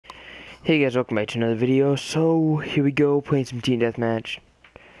Hey guys, welcome back to another video. So, here we go, playing some team deathmatch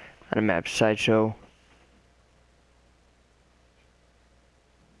on a map sideshow.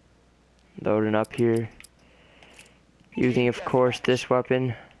 Loading up here. Using, of course, this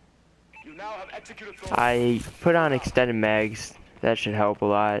weapon. I put on extended mags. That should help a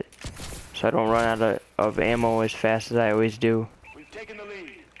lot. So I don't run out of ammo as fast as I always do. We've taken the lead.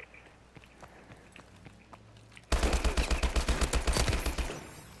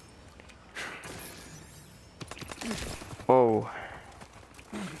 Whoa.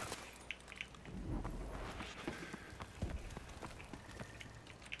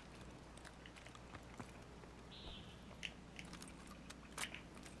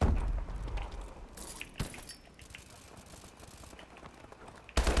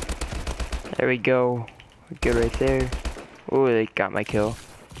 There we go. Good right there. Oh, they got my kill.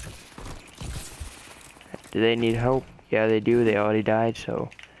 Do they need help? Yeah, they do. They already died, so.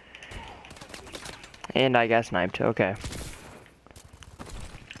 And I got sniped. Okay.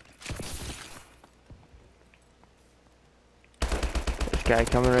 This guy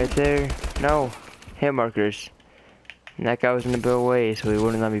coming right there. No. Hit markers. And that guy was in the bill way, so he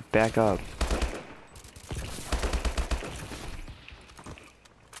wouldn't let me back up.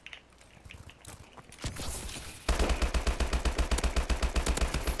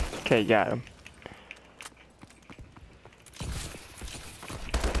 Okay, got him.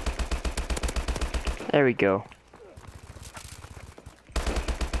 There we go.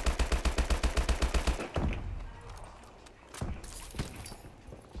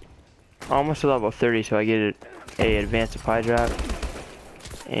 Almost to level 30, so I get a advanced supply drop.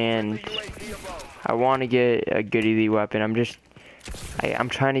 And I want to get a good elite weapon. I'm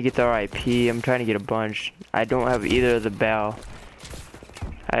trying to get the RIP. I'm trying to get a bunch. I don't have either of the Bal.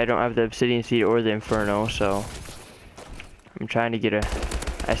 I don't have the Obsidian Seed or the Inferno, so I'm trying to get a.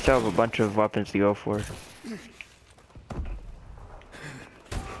 I still have a bunch of weapons to go for.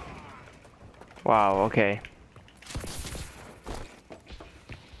 Wow, okay.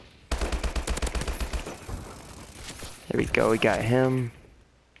 There we go, we got him.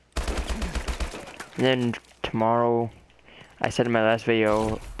 And then tomorrow, I said in my last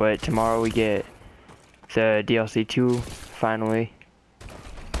video, but tomorrow we get the DLC 2 finally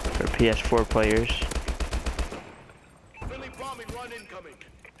for PS4 players. Friendly bombing run incoming.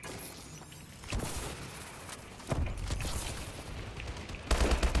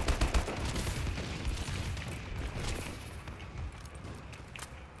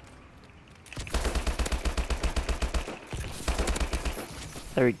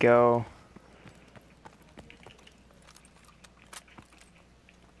 There we go.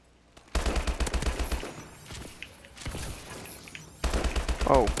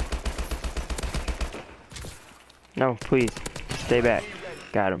 Oh. No, please. Stay back.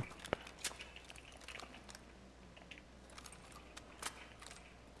 Got him.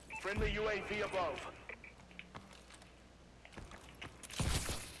 Friendly UAV above.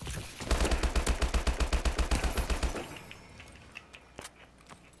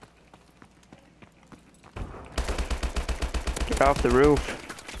 Get off the roof.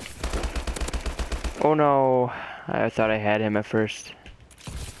 Oh no. I thought I had him at first.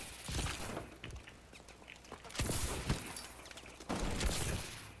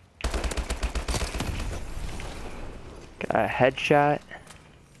 Got a headshot.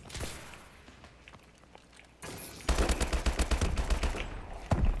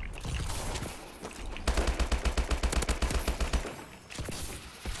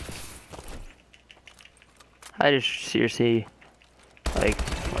 I just seriously, like,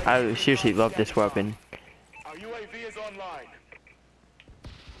 I seriously love this weapon. Our UAV is online.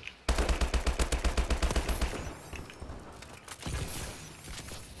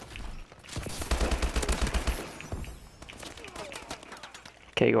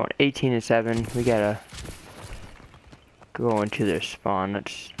 Okay, going 18-7. We gotta go into their spawn.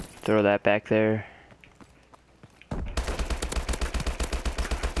 Let's throw that back there.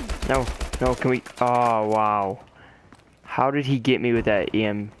 No, no, can we? Oh, wow. How did he get me with that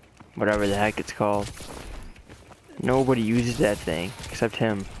EM, whatever the heck it's called? Nobody uses that thing except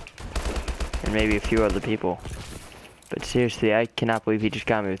him. And maybe a few other people. But seriously, I cannot believe he just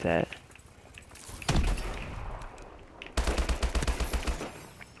got me with that.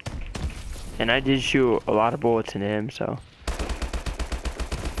 And I did shoot a lot of bullets into him, so.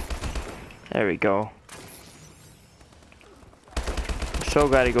 There we go. I'm so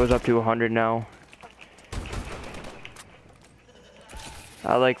glad it goes up to 100 now.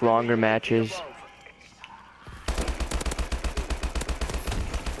 I like longer matches.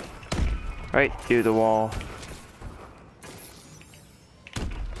 Right through the wall.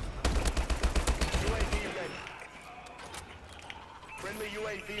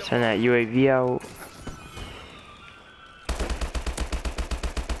 UAV Send that UAV out.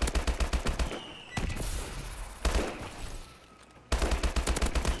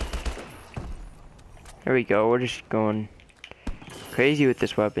 There we go. We're just going crazy with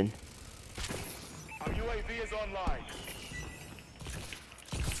this weapon. Our UAV is online.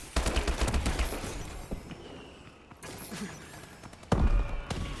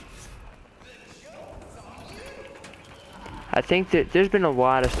 I think that there's been a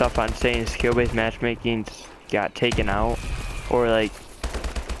lot of stuff on saying skill-based matchmaking got taken out, or like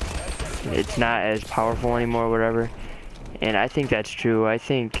it's not as powerful anymore, or whatever. And I think that's true. I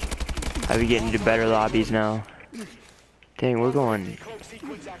think I'll be getting into better lobbies now. Dang, we're going.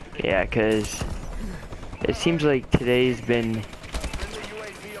 Yeah, cause it seems like today's been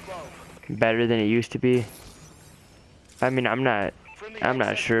better than it used to be. I mean, I'm not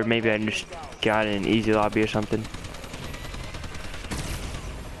sure. Maybe I just got in an easy lobby or something.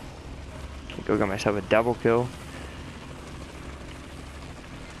 Go get myself a double kill.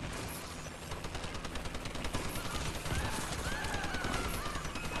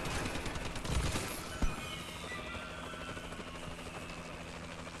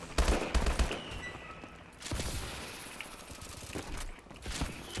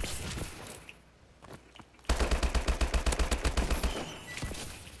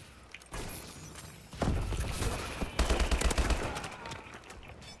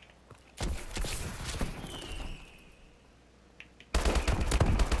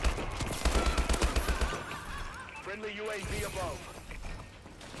 Friendly UAV above.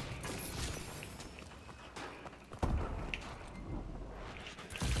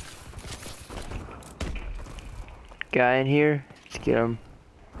 Guy in here. Let's get him.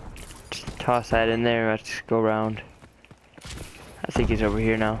 Just toss that in there. Let's go around. I think he's over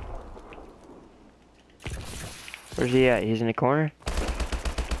here now. Where's he at? He's in the corner?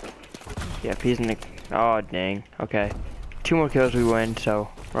 Yep, he's in the... Oh, dang. Okay. 2 more kills, we win, so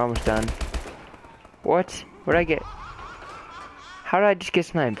we're almost done. What? What'd I get? How did I just get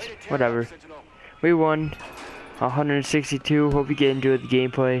sniped? Whatever. We won. 162. Hope you guys enjoyed the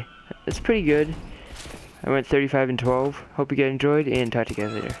gameplay. It's pretty good. I went 35 and 12. Hope you guys enjoyed, and talk to you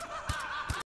guys later.